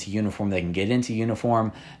anybody into uniform they can get into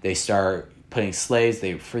uniform. They start putting slaves,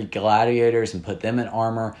 they free gladiators and put them in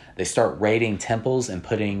armor. They start raiding temples and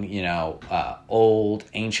putting, old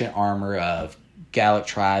ancient armor of Gallic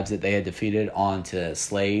tribes that they had defeated onto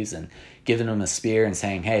slaves and giving them a spear and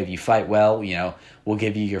saying, hey, if you fight well, we'll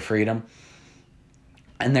give you your freedom.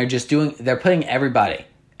 And they're putting everybody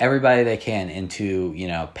they can into,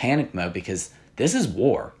 panic mode because this is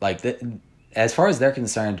war. As far as they're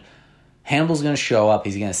concerned, Hannibal's going to show up,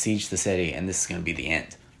 he's going to siege the city, and this is going to be the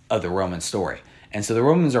end of the Roman story. And so the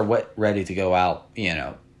Romans are ready to go out,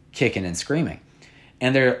 kicking and screaming.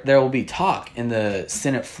 And there will be talk in the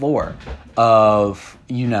Senate floor of,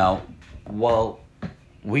 well,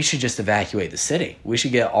 we should just evacuate the city. We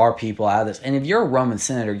should get our people out of this. And if you're a Roman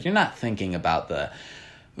senator, you're not thinking about the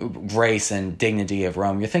grace and dignity of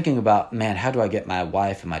Rome. You're thinking about, man, how do I get my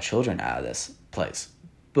wife and my children out of this place?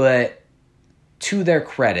 But to their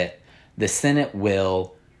credit, the Senate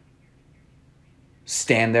will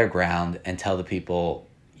stand their ground and tell the people,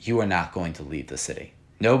 you are not going to leave the city.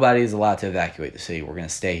 Nobody is allowed to evacuate the city. We're going to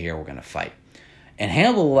stay here. We're going to fight. And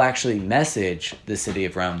Hannibal will actually message the city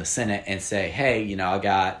of Rome, the Senate, and say, hey, I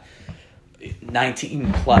got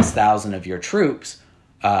 19,000+ of your troops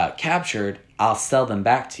captured. I'll sell them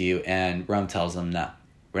back to you. And Rome tells them, no,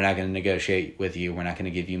 we're not going to negotiate with you. We're not going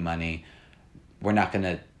to give you money. We're not going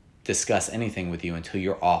to discuss anything with you until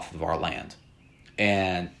you're off of our land.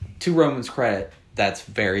 And to Rome's credit, that's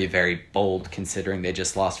very, very bold considering they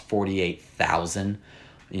just lost 48,000,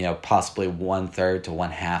 possibly 1/3 to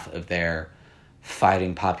 1/2 of their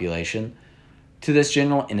fighting population to this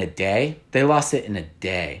general in a day. They lost it in a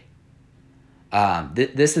day.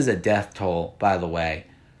 This is a death toll, by the way,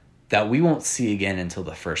 that we won't see again until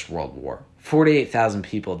the First World War. 48,000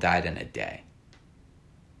 people died in a day.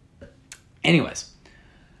 Anyways,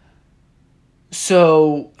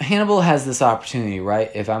 so Hannibal has this opportunity, right?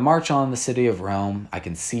 If I march on the city of Rome, I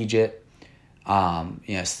can siege it,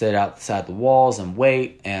 sit outside the walls and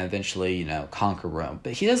wait, and eventually, conquer Rome.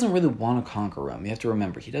 But he doesn't really want to conquer Rome. You have to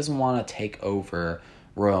remember, he doesn't want to take over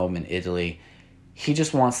Rome and Italy. He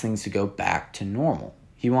just wants things to go back to normal.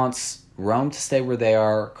 He wants Rome to stay where they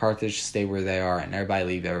are, Carthage to stay where they are, and everybody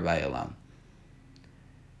leave everybody alone.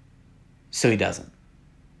 So he doesn't.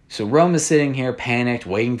 So Rome is sitting here panicked,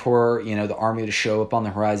 waiting for, the army to show up on the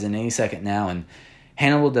horizon any second now, and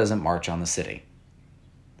Hannibal doesn't march on the city.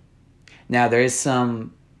 Now, there is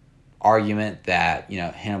some argument that,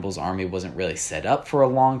 Hannibal's army wasn't really set up for a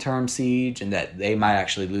long-term siege, and that they might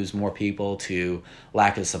actually lose more people to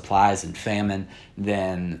lack of supplies and famine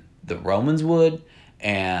than the Romans would,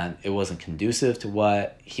 and it wasn't conducive to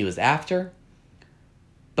what he was after.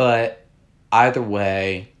 But either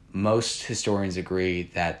way, most historians agree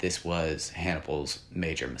that this was Hannibal's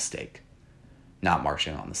major mistake, not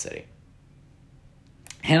marching on the city.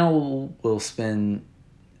 Hannibal will spend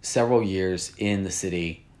several years in the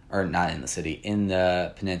city, or not in the city, in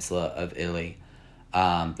the peninsula of Italy.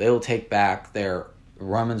 Romans will take back their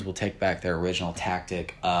original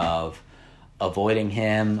tactic of avoiding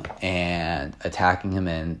him and attacking him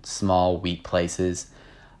in small, weak places,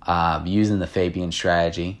 using the Fabian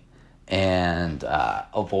strategy, and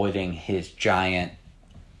avoiding his giant,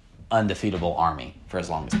 undefeatable army for as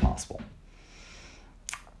long as possible.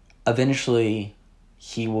 Eventually,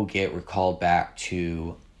 he will get recalled back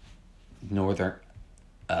to North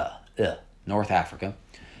Africa,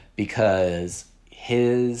 because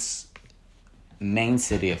his main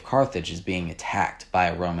city of Carthage is being attacked by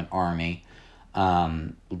a Roman army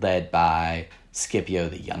led by Scipio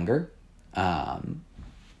the Younger.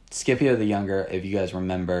 Scipio the Younger, if you guys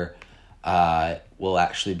remember, will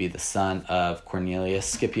actually be the son of Cornelius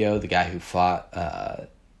Scipio, the guy who fought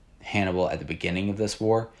Hannibal at the beginning of this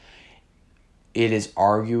war. It is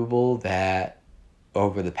arguable that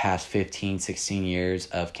over the past 15, 16 years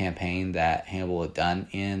of campaign that Hannibal had done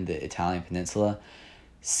in the Italian peninsula,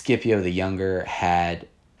 Scipio the Younger had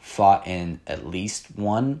fought in at least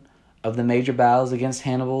one of the major battles against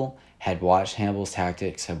Hannibal, had watched Hannibal's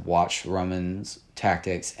tactics, had watched Romans'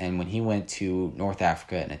 tactics, and when he went to North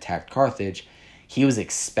Africa and attacked Carthage, he was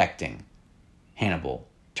expecting Hannibal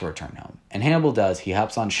to return home. And Hannibal does. He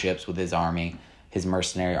hops on ships with his army, his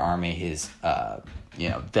mercenary army, his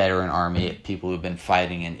veteran army, people who've been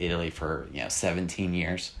fighting in Italy for 17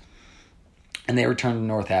 years. And they returned to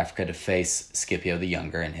North Africa to face Scipio the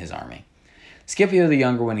Younger and his army. Scipio the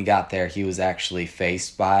Younger, when he got there, he was actually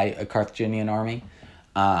faced by a Carthaginian army.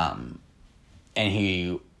 And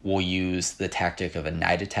he will use the tactic of a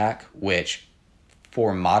night attack, which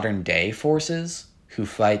for modern day forces who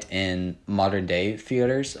fight in modern day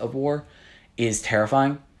theaters of war is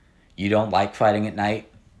terrifying. You don't like fighting at night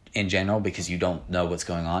in general because you don't know what's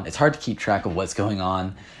going on. It's hard to keep track of what's going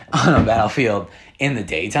on a battlefield in the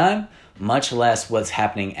daytime, much less what's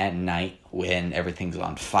happening at night when everything's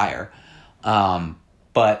on fire.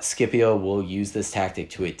 But Scipio will use this tactic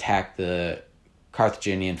to attack the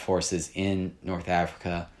Carthaginian forces in North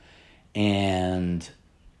Africa and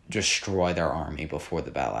destroy their army before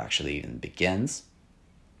the battle actually even begins.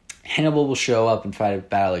 Hannibal will show up and fight a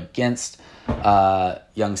battle against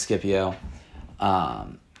young Scipio.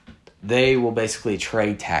 They will basically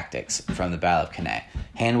trade tactics from the Battle of Cannae.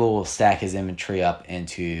 Hannibal will stack his infantry up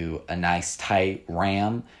into a nice tight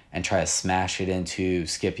ram and try to smash it into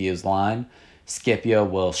Scipio's line. Scipio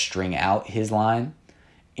will string out his line.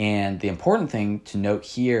 And the important thing to note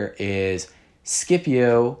here is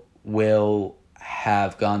Scipio will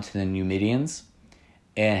have gone to the Numidians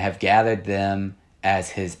and have gathered them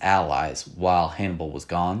as his allies while Hannibal was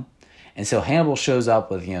gone. And so Hannibal shows up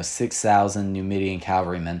with 6,000 Numidian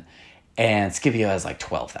cavalrymen, and Scipio has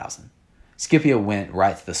 12,000. Scipio went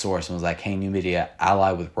right to the source and was like, hey, Numidia,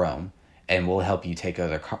 ally with Rome, and we'll help you take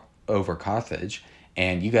over Carthage,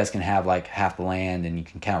 and you guys can have half the land, and you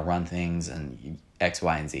can kind of run things and X,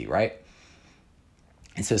 Y, and Z, right?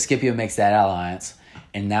 And so Scipio makes that alliance,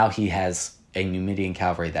 and now he has a Numidian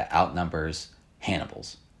cavalry that outnumbers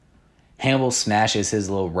Hannibal's. Hannibal smashes his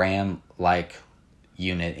little ram-like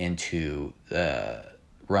unit into the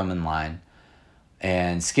Roman line,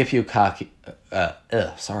 and Scipio copies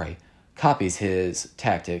his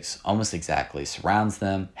tactics almost exactly, surrounds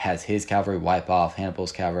them, has his cavalry wipe off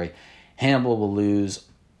Hannibal's cavalry. Hannibal will lose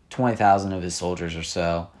 20,000 of his soldiers or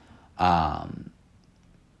so,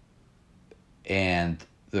 and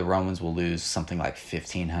the Romans will lose something like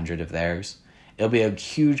 1,500 of theirs. It'll be a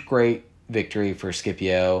huge, great victory for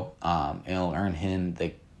Scipio. It'll earn him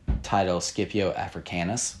the title Scipio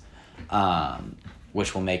Africanus,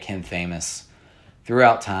 which will make him famous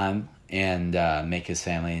throughout time and make his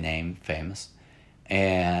family name famous.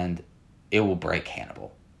 And it will break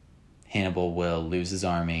Hannibal. Hannibal will lose his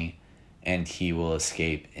army, and he will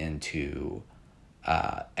escape into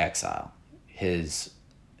exile.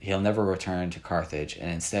 He'll never return to Carthage, and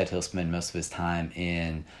instead he'll spend most of his time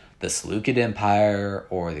in the Seleucid Empire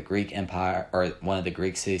or the Greek Empire or one of the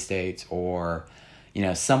Greek city-states, or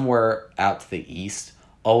somewhere out to the east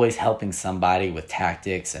always helping somebody with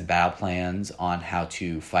tactics and battle plans on how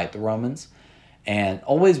to fight the Romans. And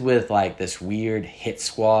always with like this weird hit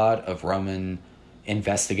squad of Roman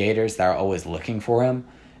investigators that are always looking for him.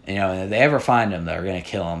 And, and if they ever find him, they're going to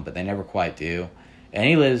kill him, but they never quite do. And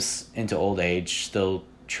he lives into old age, still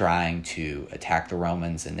trying to attack the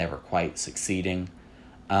Romans and never quite succeeding.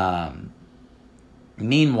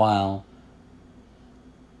 Meanwhile,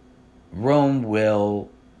 Rome will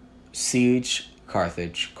siege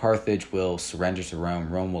Carthage. Carthage will surrender to Rome.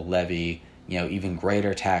 Rome will levy, even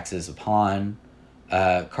greater taxes upon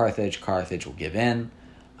Carthage. Carthage will give in.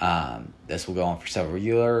 This will go on for several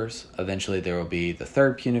years. Eventually, there will be the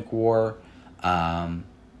Third Punic War.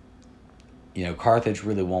 Carthage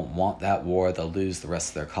really won't want that war. They'll lose the rest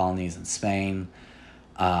of their colonies in Spain.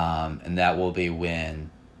 And that will be when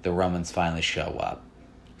the Romans finally show up,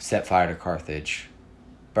 set fire to Carthage,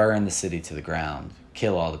 burn the city to the ground,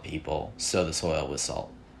 kill all the people, sow the soil with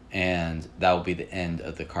salt. And that will be the end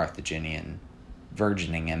of the Carthaginian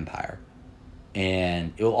burgeoning empire.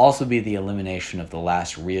 And it will also be the elimination of the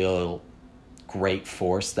last real great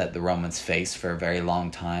force that the Romans faced for a very long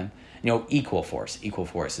time. Equal force. Equal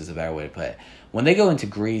force is a better way to put it. When they go into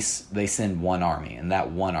Greece, they send one army, and that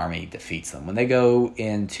one army defeats them. When they go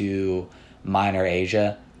into Minor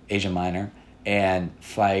Asia Minor, and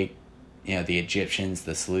fight, the Egyptians,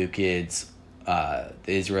 the Seleucids, the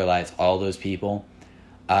Israelites, all those people,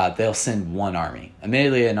 they'll send one army.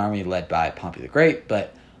 Admittedly, an army led by Pompey the Great,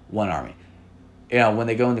 but one army. When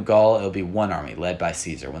they go into Gaul, it'll be one army led by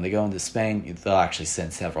Caesar. When they go into Spain, they'll actually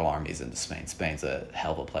send several armies into Spain. Spain's a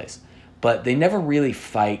hell of a place. But they never really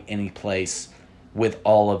fight any place with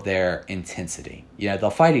all of their intensity.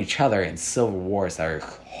 They'll fight each other in civil wars that are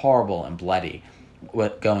horrible and bloody,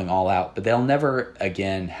 going all out. But they'll never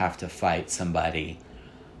again have to fight somebody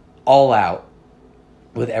all out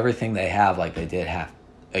with everything they have like they did have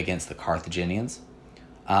against the Carthaginians.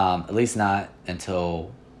 At least not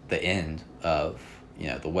until the end of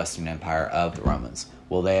the Western Empire of the Romans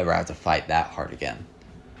will they ever have to fight that hard again.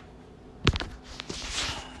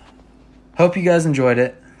 Hope you guys enjoyed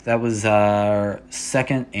it. That was our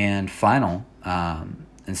second and final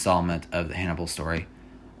installment of the Hannibal story.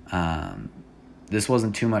 This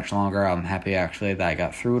wasn't too much longer. I'm happy actually that I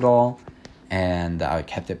got through it all and I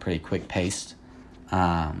kept it pretty quick paced.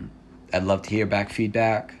 I'd love to hear back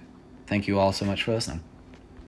feedback. Thank you all so much for listening.